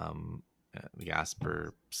 The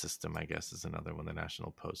Asper system, I guess, is another one, the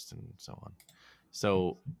National Post, and so on.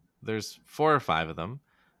 So there's 4 or 5 of them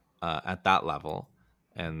at that level,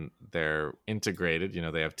 and they're integrated.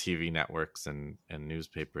 They have TV networks and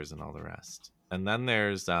newspapers and all the rest. And then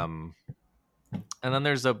there's a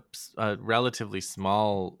relatively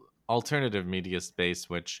small alternative media space,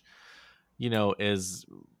 which is,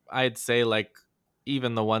 I'd say, like,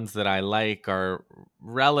 even the ones that I like are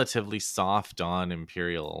relatively soft on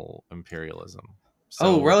imperialism. oh,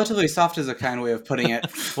 So, relatively soft is a kind way of putting it.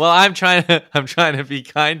 well, I'm trying to be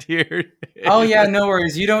kind here. Oh yeah, no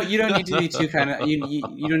worries. You don't need to be too kind of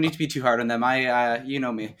you don't need to be too hard on them. You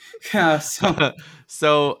know me. So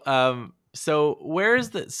So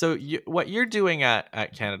where's what you're doing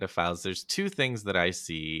at Canada Files? There's 2 things that I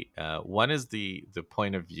see. One is the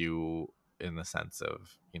point of view in the sense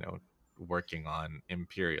of working on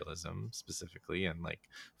imperialism specifically and like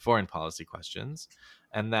foreign policy questions,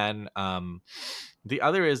 and then the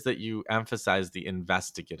other is that you emphasize the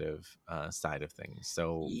investigative side of things.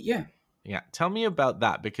 So yeah. yeah, tell me about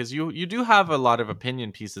that, because you do have a lot of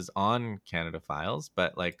opinion pieces on Canada Files,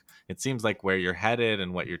 but like it seems like where you're headed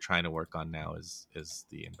and what you're trying to work on now is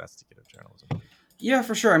the investigative journalism. Yeah,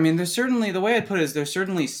 for sure. I mean, there's certainly the way I put it is there's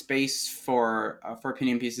certainly space for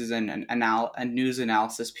opinion pieces and news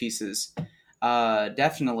analysis pieces.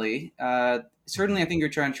 Definitely. Certainly, I think you're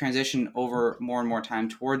trying to transition over more and more time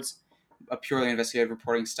towards a purely investigative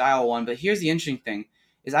reporting style one. But here's the interesting thing: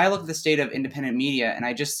 is I look at the state of independent media, and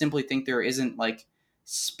I just simply think there isn't like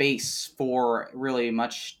space for really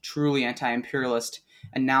much truly anti-imperialist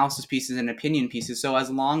analysis pieces and opinion pieces. So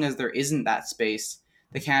as long as there isn't that space,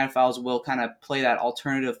 the Canada Files will kind of play that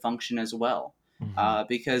alternative function as well. Mm-hmm.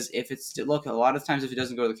 Because if it's look, a lot of times if it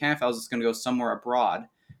doesn't go to the Canada Files, it's going to go somewhere abroad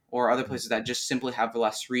or other places that just simply have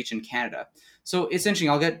less reach in Canada. So it's interesting.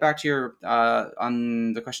 I'll get back to your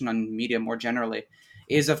on the question on media more generally.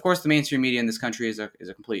 Is of course the mainstream media in this country is a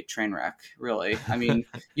complete train wreck. Really, I mean,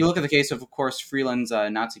 you look at the case of course Freeland's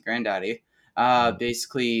Nazi granddaddy.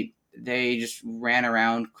 Basically, they just ran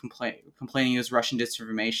around complaining it was Russian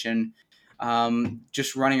disinformation,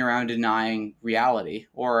 just running around denying reality,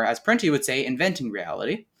 or as Prenti would say, inventing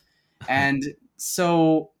reality. And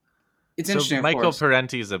so it's So interesting, of Michael course.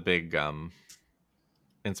 Parenti is a big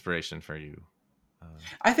inspiration for you.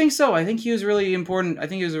 I think so. I think he was really important. I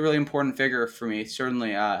think he was a really important figure for me.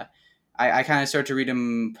 Certainly, I kind of started to read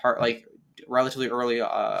him relatively early,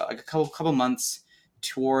 like a couple months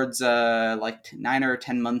towards like 9 or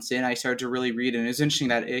 10 months in. I started to really read, and it's interesting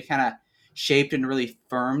that it kind of shaped and really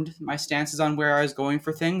firmed my stances on where I was going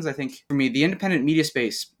for things. I think for me, the independent media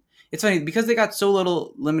space. It's funny because they got so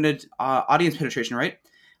little limited audience penetration. Right,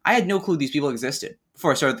 I had no clue these people existed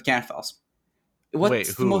before I started the Canada Files. Wait,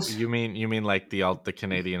 What's the who most you mean like the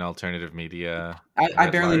Canadian alternative media I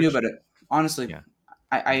writ barely knew large? about it. Honestly, Yeah.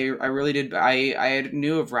 I really did. I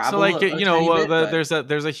knew of So Rabble like a tiny well, bit, but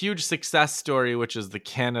there's a huge success story, which is the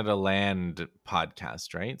Canada Land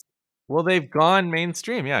podcast, right? Well, they've gone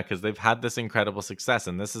mainstream, yeah, because they've had this incredible success,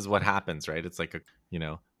 and this is what happens, right? It's like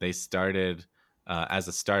they started as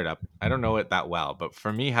a startup. I don't know it that well, but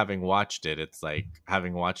for me, having watched it, it's like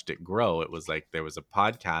having watched it grow. It was like there was a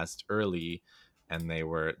podcast early, and there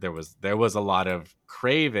was a lot of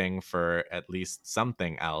craving for at least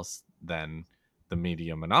something else than the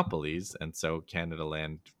media monopolies, and so Canada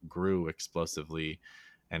Land grew explosively,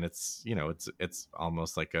 and it's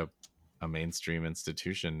almost like a mainstream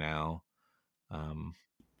institution now. um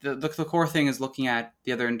the core thing is looking at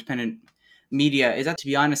the other independent media. Is that, to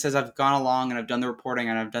be honest, as I've gone along and I've done the reporting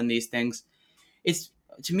and I've done these things, it's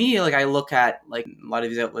to me like I look at like a lot of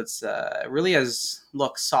these outlets really as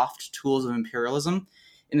soft tools of imperialism.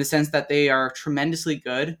 in the sense that they are tremendously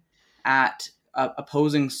good at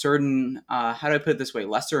opposing certain, how do I put it this way,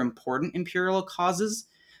 lesser important imperial causes,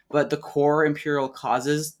 but the core imperial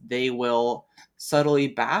causes they will subtly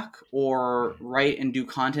back or write and do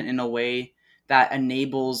content in a way that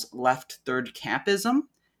enables left third campism,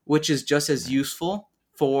 which is just as Right. useful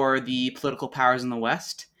for the political powers in the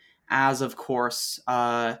West as, of course,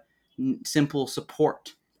 simple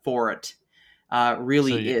support for it So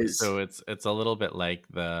really you, is. so it's a little bit like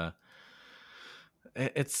the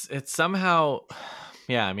it's somehow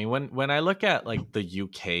yeah, I mean when I look at like the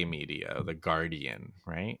UK media, the Guardian,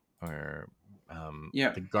 right? Or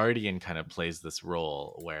Yeah. the Guardian kind of plays this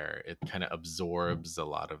role where it kind of absorbs a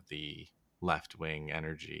lot of the left-wing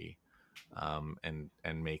energy,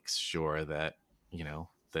 and makes sure that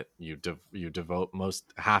that you devote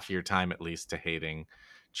most half your time at least to hating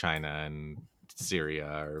China and Syria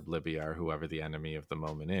or Libya or whoever the enemy of the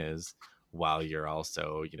moment is, while you're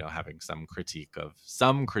also having some critique of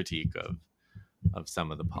some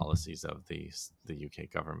of the policies of the UK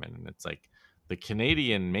government. And it's like the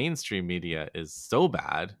Canadian mainstream media is so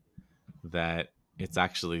bad that it's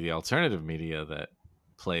actually the alternative media that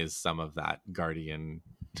plays some of that Guardian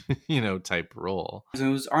type role. It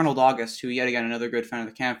was Arnold August, who yet again another good friend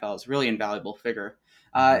of the Campbells, really invaluable figure.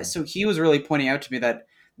 Hmm. So he was really pointing out to me that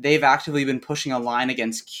they've actively been pushing a line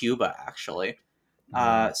against Cuba. Actually,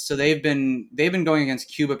 Right. so they've been going against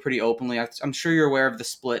Cuba pretty openly. I'm sure you're aware of the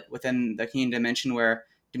split within the Canadian dimension where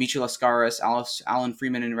Dimitri Lascaris, Alan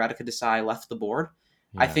Freeman, and Radhika Desai left the board.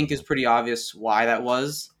 I Yeah, think yeah. is pretty obvious why that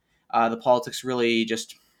was. The politics really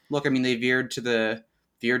just look. I mean, they veered to the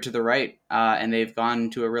right, and they've gone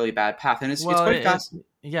to a really bad path, and it's Well, quite fascinating.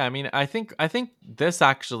 yeah, I mean, I think this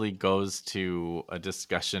actually goes to a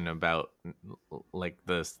discussion about like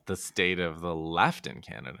the state of the left in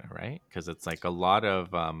Canada, right? Because it's like a lot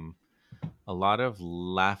of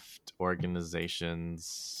left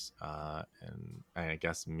organizations, and I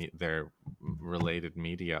guess their related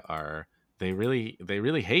media are they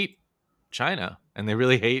really hate China, and they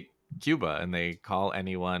really hate Cuba, and they call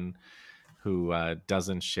anyone who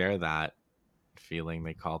doesn't share that feeling,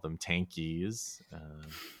 they call them tankies,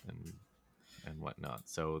 and whatnot.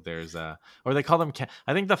 So there's or they call them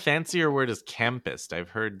I think the fancier word is campist. I've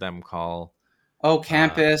heard them call Oh, uh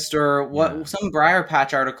campus or yeah. what? Some Briar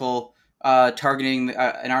Patch article targeting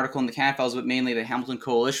an article in the Canfiles, but mainly the Hamilton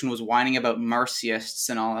Coalition was whining about Marxists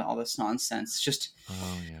and all this nonsense. Just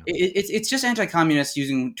Oh yeah. it's just anti-communists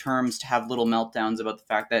using terms to have little meltdowns about the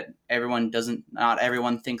fact that not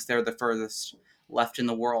everyone thinks they're the furthest left in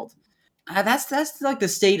the world. That's like the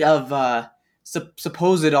state of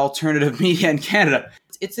supposed alternative media in Canada.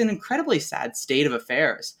 It's an incredibly sad state of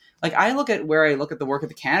affairs. Like I look at the work of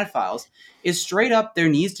the Canada Files, is straight up there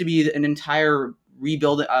needs to be an entire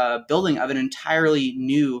building of an entirely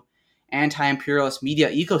new anti-imperialist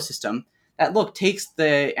media ecosystem that takes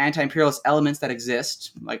the anti-imperialist elements that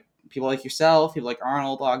exist, like people like yourself, people like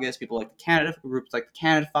Arnold August, people like the Canada groups like the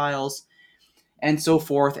Canada Files, and so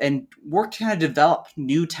forth, and work to kind of develop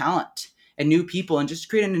new talent and new people and just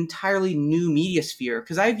create an entirely new media sphere.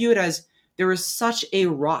 Because I view it as there is such a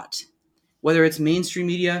rot, whether it's mainstream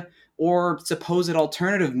media or supposed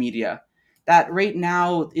alternative media, that right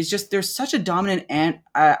now is just there's such a dominant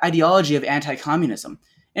ideology of anti-communism,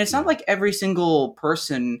 and it's not Yeah. like every single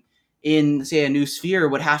person in, say, a new sphere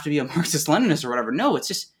would have to be a Marxist-Leninist or whatever. No, it's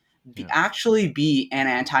just Yeah. actually be an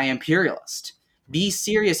anti-imperialist. Be Right.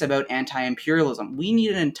 serious about anti-imperialism. We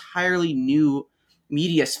need an entirely new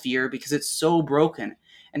media sphere because it's so broken,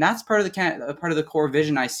 and that's part of the core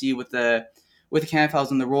vision I see with the Canada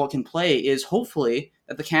Files and the role it can play is hopefully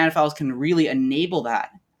that the Canada Files can really enable that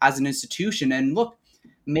as an institution and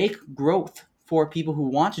make growth for people who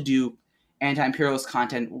want to do anti-imperialist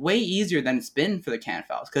content way easier than it's been for the Canada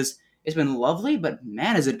Files, because it's been lovely, but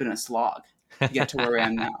man, has it been a slog to get to where I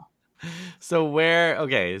am now. So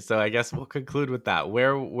so I guess we'll conclude with that.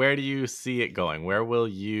 Where do you see it going? Where will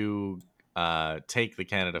you take the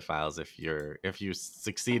Canada Files if you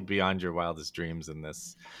succeed beyond your wildest dreams in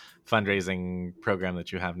this fundraising program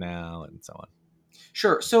that you have now, and so on?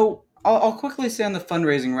 Sure. So I'll quickly say on the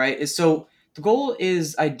fundraising, right? Is so the goal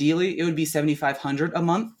is ideally it would be 7,500 a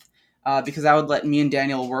month, because that would let me and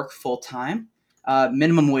Daniel work full time,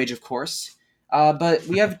 minimum wage, of course. But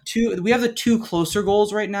we have the two closer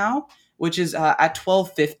goals right now, which is at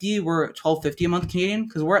 1250. We're at 1250 a month Canadian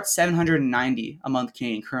because we're at 790 a month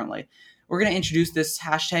Canadian currently. We're going to introduce this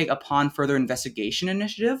hashtag upon further investigation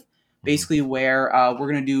initiative, Mhm. basically where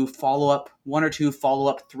we're going to do one or two follow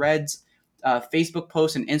up threads, Facebook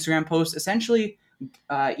posts and Instagram posts, essentially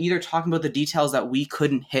either talking about the details that we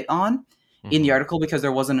couldn't hit on in the Mhm. article because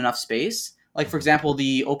there wasn't enough space, Like, for example,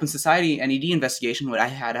 the Open Society NED investigation, I'd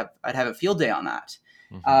have a field day on that.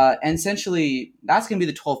 Mm-hmm. And essentially, that's going to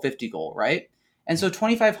be the 1250 goal, right? And so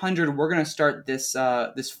 2500, we're going to start this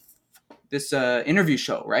interview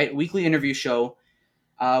show, right? Weekly interview show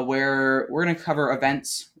where we're going to cover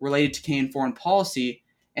events related to Canadian foreign policy,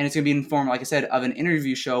 and it's going to be in form, like I said, of an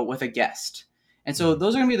interview show with a guest. And so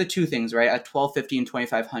those are going to be the two things, right? At 1250 and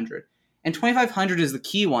 2500. And 2500 is the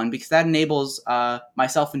key one because that enables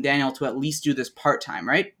myself and Daniel to at least do this part-time,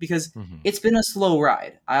 right? Because Mm-hmm. it's been a slow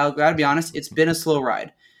ride. I'll gotta be honest, it's been a slow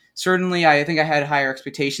ride. Certainly, I think I had higher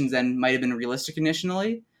expectations than might have been realistic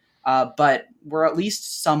initially, but we're at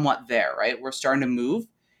least somewhat there, right? We're starting to move.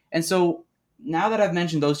 And so now that I've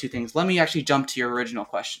mentioned those two things, let me actually jump to your original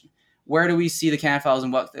question. Where do we see the Canada Files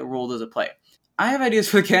and what role does it play? I have ideas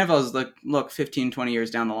for the Canada Files look 15, 20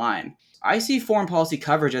 years down the line. I see foreign policy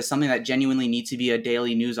coverage as something that genuinely needs to be a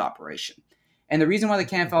daily news operation. And the reason why the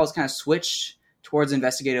Canada Files kind of switched towards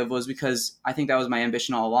investigative was because I think that was my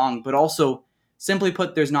ambition all along, but also, simply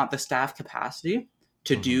put, there's not the staff capacity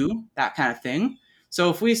to do that kind of thing. So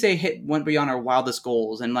if we went beyond our wildest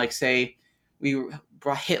goals and say we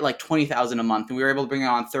hit 20,000 a month and we were able to bring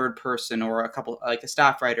on a third person or a couple, like a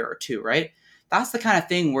staff writer or two, right? That's the kind of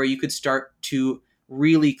thing where you could start to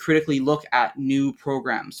really critically look at new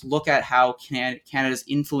programs, look at how Canada's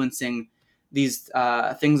influencing these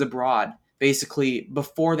things abroad, basically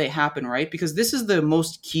before they happen, right? Because this is the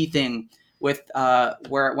most key thing with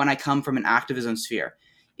when I come from an activism sphere,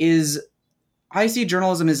 is I see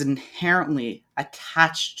journalism as inherently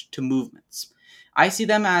attached to movements. I see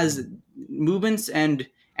them as movements, and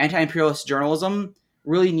anti-imperialist journalism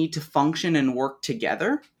really need to function and work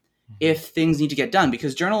together if things need to get done,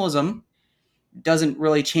 because journalism doesn't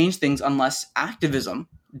really change things unless activism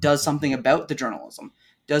does something about the journalism,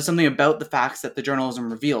 does something about the facts that the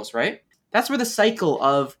journalism reveals, right? That's where the cycle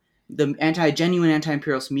of the genuine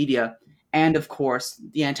anti-imperialist media and, of course,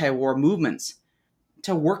 the anti-war movements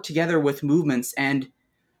to work together with movements and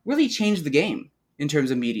really change the game in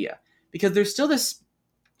terms of media. Because there's still this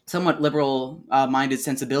somewhat liberal-minded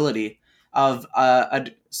sensibility of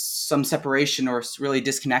some separation or really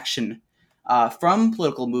disconnection from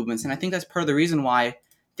political movements. And I think that's part of the reason why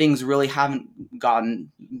things really haven't gotten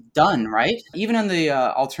done, right? Even in the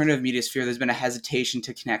alternative media sphere, there's been a hesitation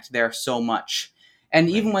to connect there so much. And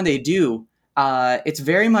even when they do,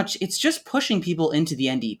 it's just pushing people into the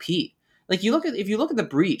NDP. If you look at the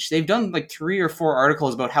breach, they've done 3 or 4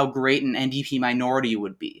 articles about how great an NDP minority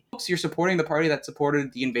would be. You're supporting the party that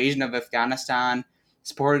supported the invasion of Afghanistan,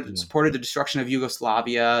 supported the destruction of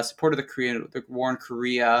Yugoslavia, supported the war in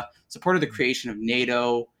Korea, supported the creation of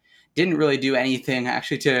NATO, didn't really do anything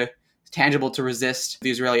actually tangible to resist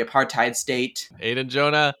the Israeli apartheid state. Aidan,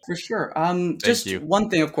 Jonah. For sure. Thank you. One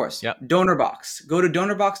thing, of course. Yep. DonorBox. Go to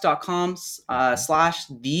donorbox.com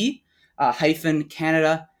 /the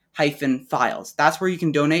Canada files. That's where you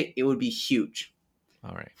can donate. It would be huge.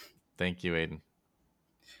 All right. Thank you, Aidan.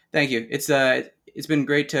 Thank you. It's been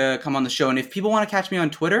great to come on the show. And if people want to catch me on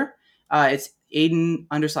Twitter, it's Aidan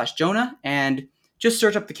 _Jonah, and just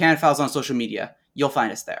search up the Canada Files on social media. You'll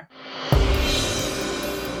find us there.